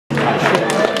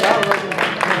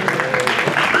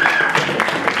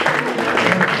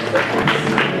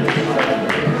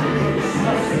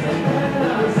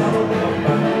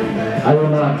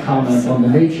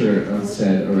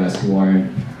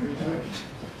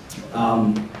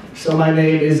So my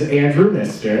name is Andrew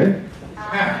Mister.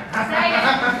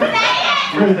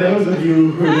 For those of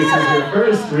you who this is your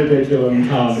first Ridiculum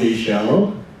comedy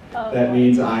show, that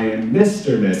means I am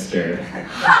Mr. Mister.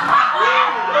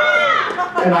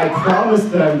 And I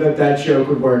promised them that that joke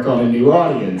would work on a new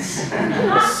audience.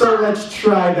 So let's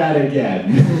try that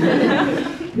again.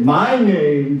 My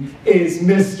name is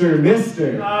Mr.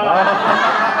 Mister.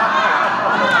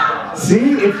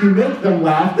 See, if you make them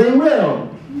laugh, they will.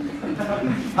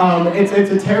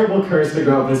 It's a terrible curse to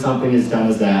grow up with something as dumb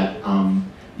as that.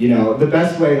 You know, the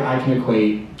best way I can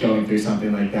equate going through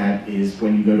something like that is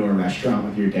when you go to a restaurant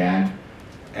with your dad,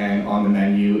 and on the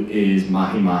menu is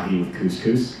mahi-mahi with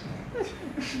couscous.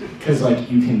 Because, like,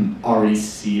 you can already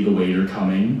see the waiter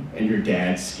coming, and your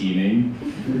dad's scheming.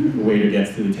 The waiter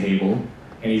gets to the table,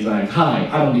 and he's like, "Hi,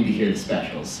 I don't need to hear the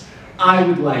specials. I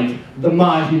would like the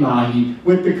mahi-mahi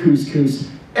with the couscous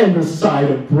and the side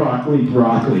of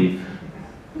broccoli.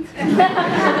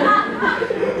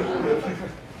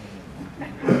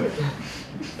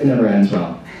 It never ends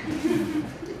well.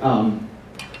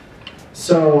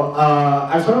 So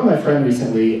I was talking with my friend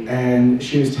recently, and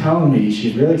she was telling me,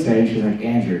 she's really excited, she's like,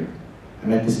 "Andrew, I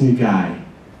met this new guy.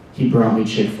 He brought me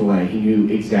Chick-fil-A. He knew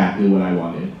exactly what I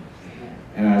wanted."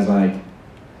 And I was like,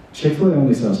 "Chick-fil-A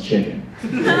only sells chicken."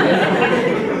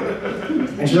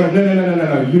 And she's like,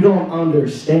 no, you don't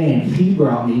understand. He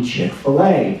brought me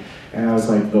Chick-fil-A. And I was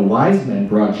like, the wise men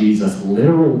brought Jesus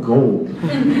literal gold.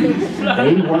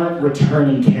 They weren't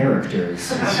returning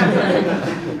characters.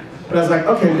 But I was like,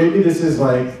 okay, maybe this is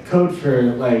like code for,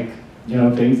 like, you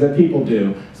know, things that people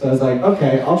do. So I was like,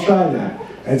 okay, I'll try that.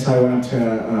 And so I went up to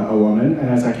a woman and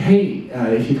I was like, "Hey,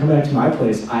 if you come back to my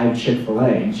place, I have Chick-fil-A."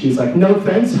 And she was like, "No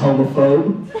thanks,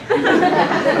 homophobe."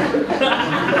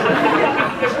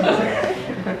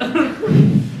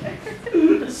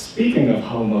 Speaking of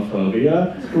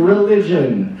homophobia,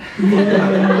 religion. Yay.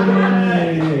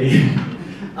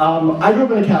 I grew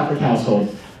up in a Catholic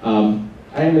household.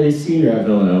 I am a senior at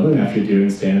Villanova, and after doing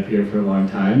stand-up here for a long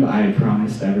time, I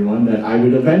promised everyone that I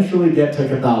would eventually get to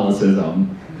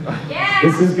Catholicism. Yeah.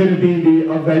 This is going to be me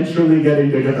eventually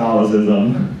getting to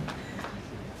Catholicism.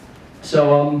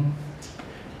 So,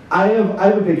 I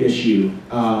have a big issue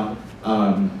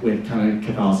with kind of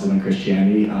Catholicism and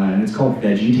Christianity, and it's called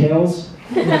VeggieTales.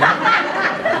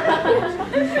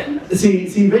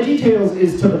 See, VeggieTales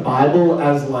is to the Bible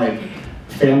as like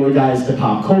Family Guy's to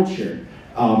pop culture.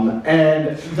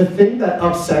 And the thing that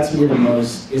upsets me the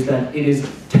most is that it is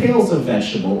tales of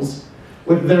vegetables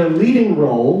with their leading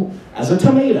role as a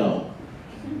tomato.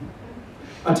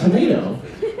 A tomato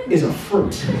is a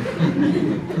fruit.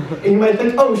 And you might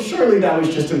think, oh, surely that was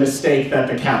just a mistake that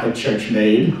the Catholic Church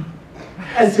made.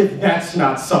 As if that's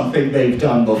not something they've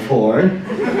done before.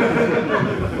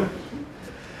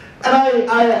 And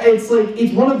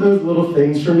it's one of those little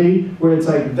things for me where it's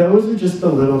like, those are just the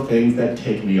little things that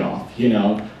tick me off, you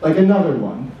know? Like another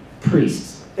one,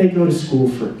 priests. They go to school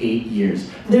for 8 years.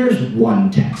 There's one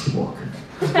textbook.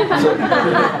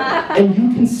 And you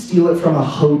can steal it from a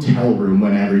hotel room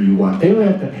whenever you want. They don't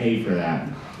have to pay for that.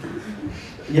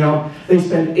 You know, they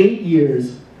spend 8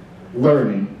 years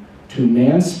learning to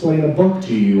mansplain a book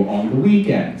to you on the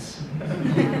weekends.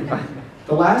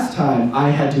 The last time I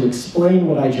had to explain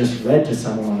what I just read to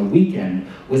someone on a weekend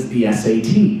was the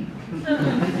SAT.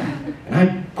 And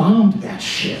I bombed that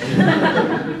shit.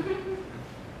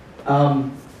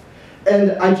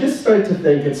 And I just start to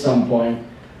think at some point,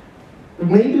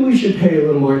 maybe we should pay a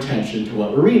little more attention to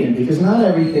what we're reading, because not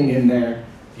everything in there,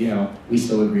 you know, we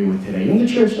still agree with today. Even the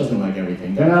church doesn't like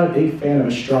everything. They're not a big fan of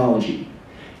astrology.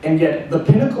 And yet, the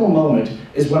pinnacle moment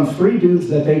is when 3 dudes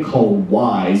that they call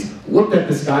wise looked at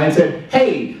the sky and said,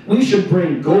 "Hey, we should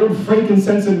bring gold,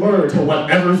 frankincense, and myrrh to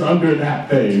whatever's under that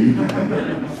thing."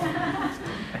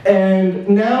 And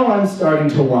now I'm starting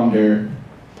to wonder,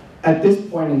 at this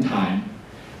point in time,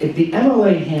 if the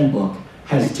MLA handbook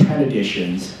has 10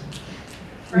 editions,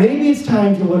 maybe it's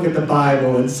time to look at the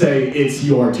Bible and say, it's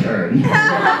your turn.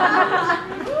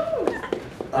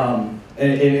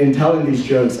 In telling these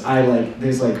jokes,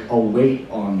 there's like a weight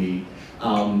on me.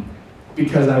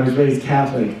 Because I was raised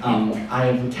Catholic, I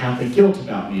have a Catholic guilt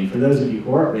about me. And for those of you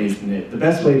who aren't raised in it, the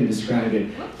best way to describe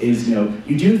it is, you know,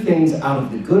 you do things out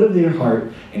of the good of your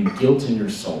heart and guilt in your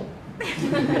soul. You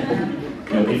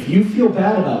know, if you feel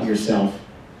bad about yourself,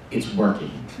 it's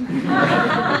working. You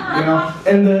know,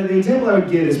 and the example I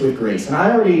would give is with grace, and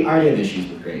I already have issues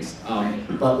with grace.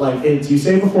 But like, it's you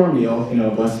say before a meal, you know,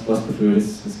 bless the food,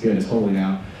 it's good, it's holy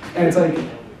now. And it's like,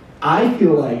 I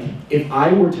feel like if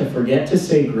I were to forget to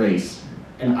say grace,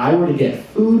 and I were to get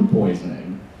food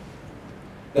poisoning,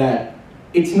 that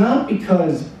it's not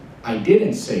because I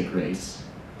didn't say grace.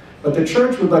 But the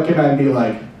church would look at me and be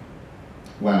like,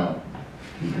 well,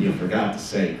 you forgot to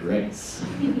say grace.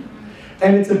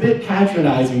 And it's a bit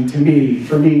patronizing to me,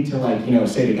 for me to like, you know,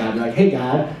 say to God, like, hey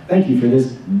God, thank you for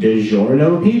this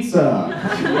DiGiorno pizza.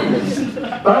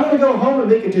 But I'm gonna go home and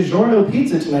make a DiGiorno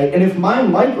pizza tonight, and if my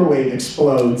microwave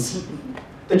explodes,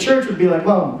 the church would be like,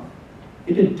 well,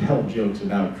 you didn't tell jokes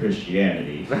about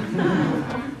Christianity.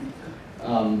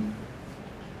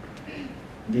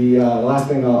 The last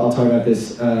thing I'll talk about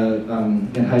this,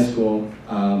 in high school,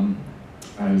 I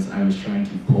was trying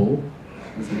to pull.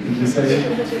 So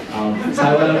I went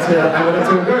up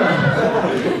to a girl,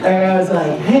 and I was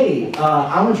like, hey,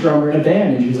 I'm a drummer in a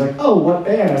band. And she was like, oh, what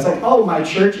band? I was like, oh, my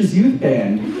church's youth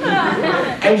band.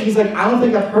 And she's like, I don't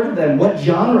think I've heard of them. What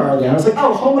genre are they? I was like,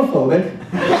 oh, homophobic.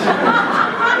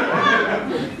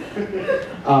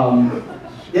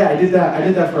 Yeah, I did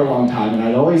that for a long time, and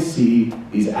I'd always see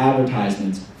these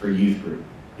advertisements for youth group.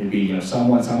 It'd be, you know, some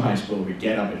high school would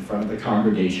get up in front of the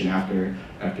congregation after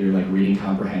like reading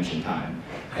comprehension time,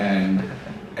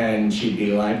 and she'd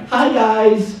be like, hi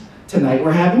guys, tonight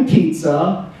we're having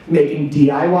pizza, making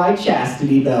DIY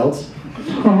chastity belts,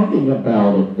 talking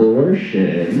about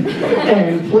abortion,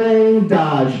 and playing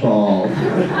dodgeball.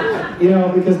 You know,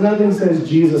 because nothing says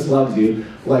Jesus loves you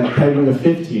like pegging a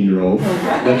 15-year-old with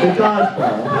a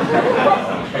dodgeball.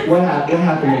 What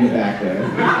happened in the back there?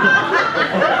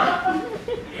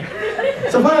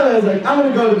 So finally I was like, I'm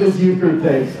gonna go to this youth group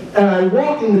thing. And I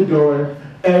walk in the door,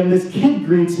 and this kid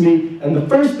greets me, and the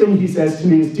first thing he says to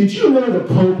me is, did you know the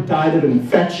Pope died of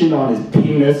infection on his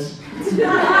penis?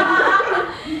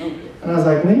 And I was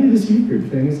like, maybe this youth group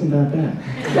thing isn't that bad.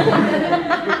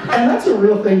 And that's a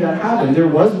real thing that happened. There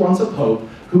was once a Pope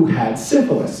who had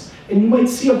syphilis, and you might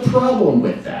see a problem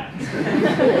with that.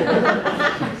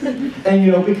 And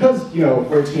you know, because, you know,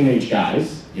 we're teenage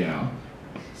guys, you know,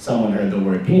 someone heard the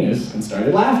word penis and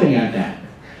started laughing at that.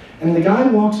 And the guy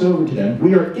walks over to them,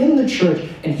 we are in the church,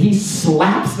 and he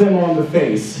slaps them on the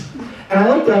face. And I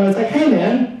looked at him and I was like, hey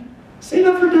man, save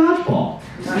up for dodgeball.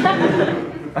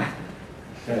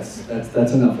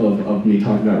 That's enough of me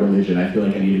talking about religion. I feel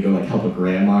like I need to go like help a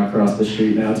grandma across the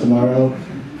street now tomorrow.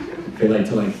 I feel like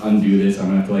to like undo this, I'm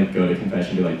gonna have to like go to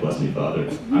confession and be like, bless me, Father,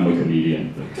 I'm a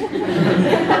comedian.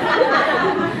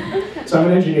 So I'm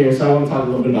an engineer, so I want to talk a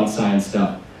little bit about science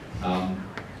stuff.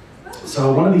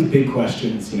 So one of these big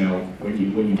questions, you know, when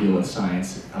you deal with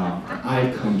science,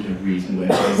 I've come to reason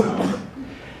with is,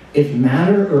 if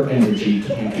matter or energy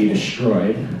can't be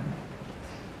destroyed,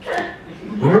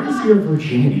 where does your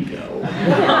virginity go?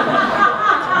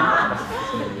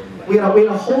 We had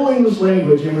a whole English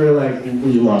language, and we were like,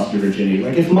 you lost your virginity.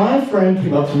 Like, if my friend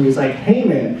came up to me and was like, hey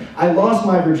man, I lost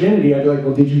my virginity, I'd be like,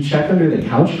 well, did you check under the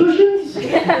couch cushions?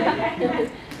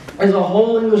 There's a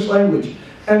whole English language.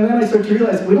 And then I started to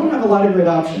realize we don't have a lot of great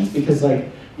options because, like,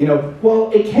 you know,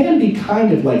 well, it can be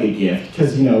kind of like a gift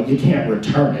because, you know, you can't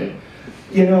return it.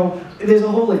 You know, there's a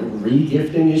whole, like,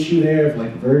 re-gifting issue there. If,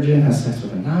 like, virgin has sex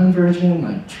with a non-virgin,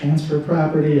 like, transfer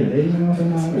property, are they now the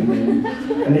non?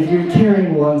 And if you're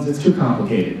carrying ones, it's too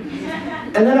complicated.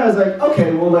 And then I was like,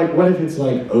 okay, well, like, what if it's,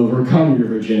 like, overcome your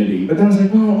virginity? But then I was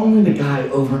like, no, only the guy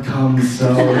overcomes,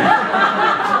 so...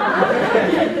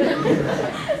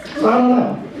 So I don't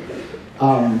know. I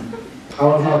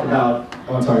want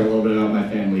to talk a little bit about my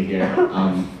family here.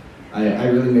 I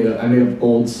really made a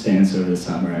bold stance over the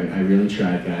summer. I really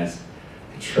tried, guys.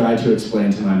 I tried to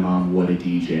explain to my mom what a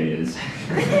DJ is.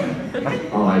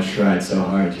 Oh, I tried so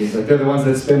hard. She's like, they're the ones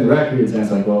that spin the records. And I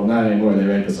was like, well, not anymore, they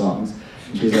write the songs.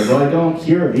 And she's like, well, I don't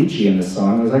hear Avicii in the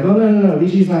song. I was like, oh, no,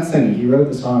 Avicii's not singing. He wrote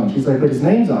the song. And she's like, but his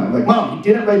name's on it. I'm like, Mom, he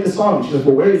didn't write the song. She's like,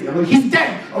 well, where is he? I'm like, he's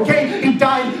dead, okay? He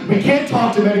died. We can't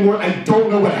talk to him anymore. I don't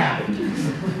know what happened.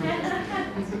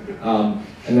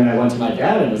 And then I went to my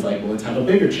dad and was like, well, let's have a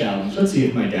bigger challenge. Let's see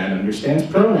if my dad understands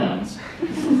pronouns.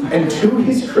 And to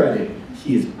his credit,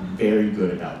 he is very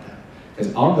good about that.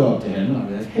 Because I'll go up to him and I'll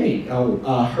be like, hey,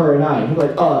 her and I. And he'll be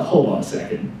like, hold on a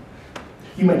second.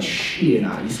 You meant she and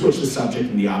I. You switched the subject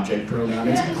and the object pronoun.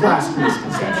 It's a classic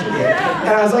misconception. And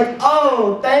I was like,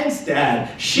 oh, thanks, Dad.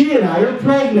 She and I are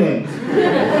pregnant.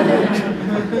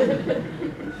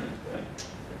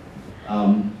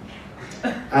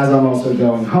 As I'm also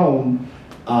going home,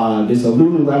 there's a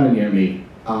Lululemon near me,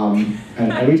 and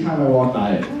every time I walk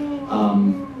by it,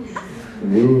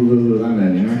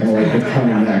 Lululemon, you're not gonna like what's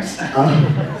coming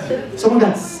next. Someone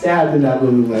got stabbed in that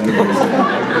Lululemon.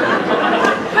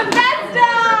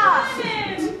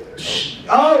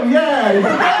 Oh yeah,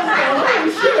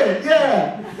 holy shit,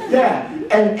 yeah.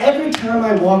 And every time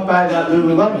I walk by that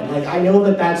Lululemon, like I know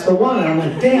that that's the one, and I'm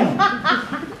like, damn.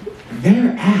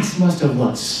 their ass must have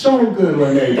looked so good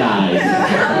when they died.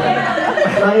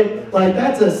 Right? Like,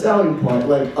 that's a selling point.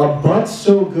 Like, a butt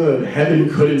so good, heaven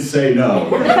couldn't say no.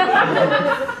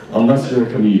 Unless you're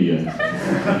a comedian.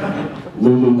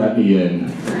 Lulu let me in.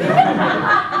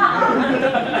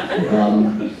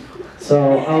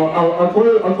 So I'll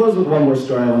close with one more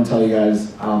story I want to tell you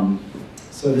guys.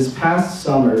 So this past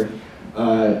summer,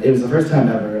 it was the first time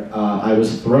ever, I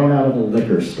was thrown out of a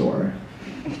liquor store.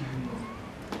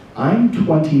 I'm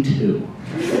 22.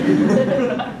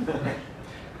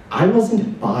 I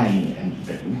wasn't buying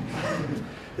anything.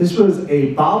 This was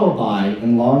a bottle buy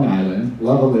in Long Island,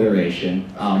 love alliteration.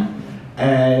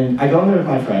 And I go in there with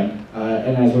my friend,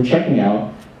 and as we're checking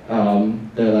out,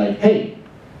 they're like, hey,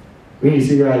 we need to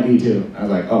see your ID too. I was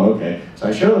like, oh, okay. So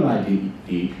I show them my ID,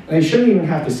 and they shouldn't even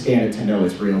have to scan it to know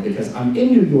it's real because I'm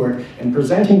in New York and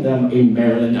presenting them a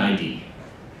Maryland ID.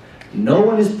 No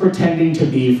one is pretending to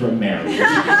be from Maryland.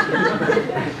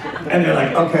 And they're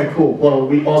like, okay, cool. Well,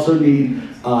 we also need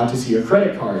to see your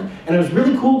credit card. And it was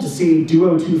really cool to see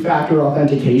Duo two-factor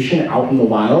authentication out in the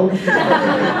wild.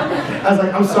 I was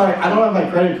like, I'm sorry, I don't have my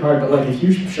credit card, but like, if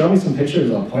you show me some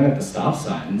pictures, I'll point at the stop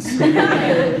signs.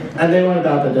 And they went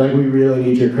about that. They're like, we really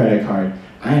need your credit card.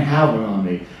 I didn't have one on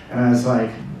me. And I was like,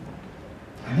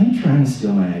 are they trying to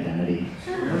steal my identity?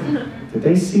 Did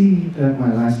they see that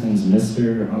my last name's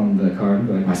Mr. on the card?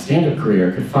 Like, my stand-up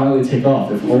career could finally take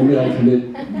off if only I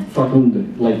commit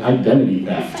fucking, like, identity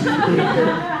theft.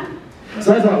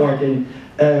 So that's not working.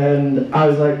 And I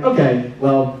was like, okay,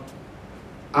 well,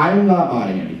 I'm not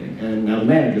buying anything. And now the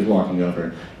manager's walking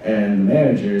over. And the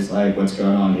manager's like, what's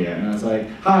going on here? And I was like,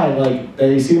 hi, like,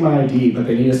 they see my ID, but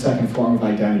they need a second form of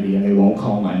identity, and they won't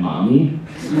call my mommy.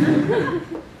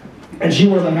 And she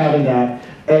wasn't having that.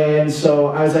 And so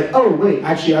I was like, oh, wait,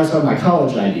 actually, I also have my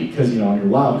college ID, because, you know, on your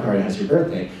wild card it has your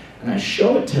birthday. And I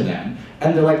show it to them,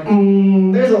 and they're like,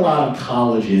 there's a lot of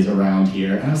colleges around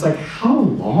here. And I was like, how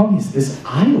long is this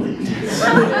island?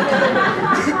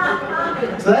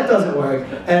 So that doesn't work.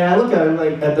 And I look at him,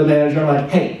 like, at the manager, I'm like,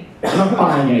 hey, I'm not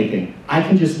buying anything. I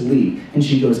can just leave. And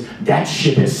she goes, that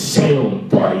ship has sailed,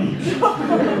 buddy.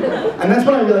 And that's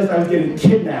when I realized I was getting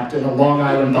kidnapped in a Long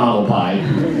Island bottle pie.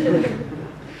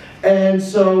 And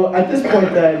so at this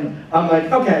point then, I'm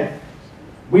like, okay,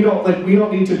 we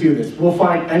don't need to do this. We'll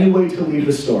find any way to leave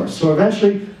the store. So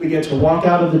eventually we get to walk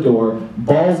out of the door,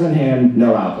 balls in hand,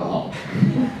 no alcohol.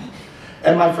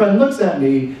 And my friend looks at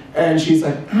me and she's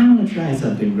like, I want to try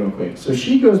something real quick. So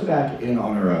she goes back in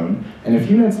on her own, and a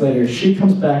few minutes later she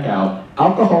comes back out,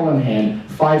 alcohol in hand,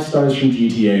 5 stars from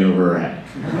GTA over her head.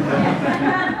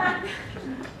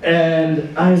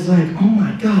 And I was like, oh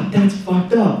my God, that's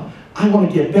fucked up. I want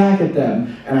to get back at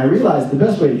them. And I realized the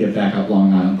best way to get back at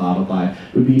Long Island Bottle Pie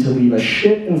would be to leave a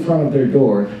shit in front of their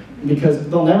door, because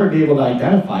they'll never be able to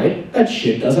identify it. That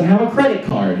shit doesn't have a credit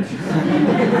card.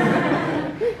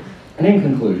 And in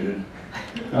conclusion,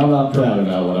 I'm not proud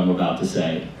about what I'm about to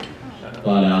say,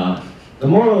 but the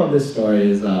moral of this story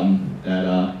is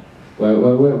that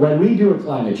when we do a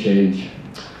climate change,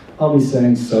 I'll be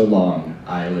saying so long,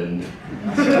 island.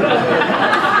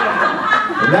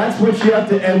 And that's what you have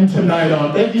to end tonight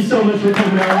on. Thank you so much for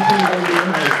coming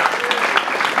out.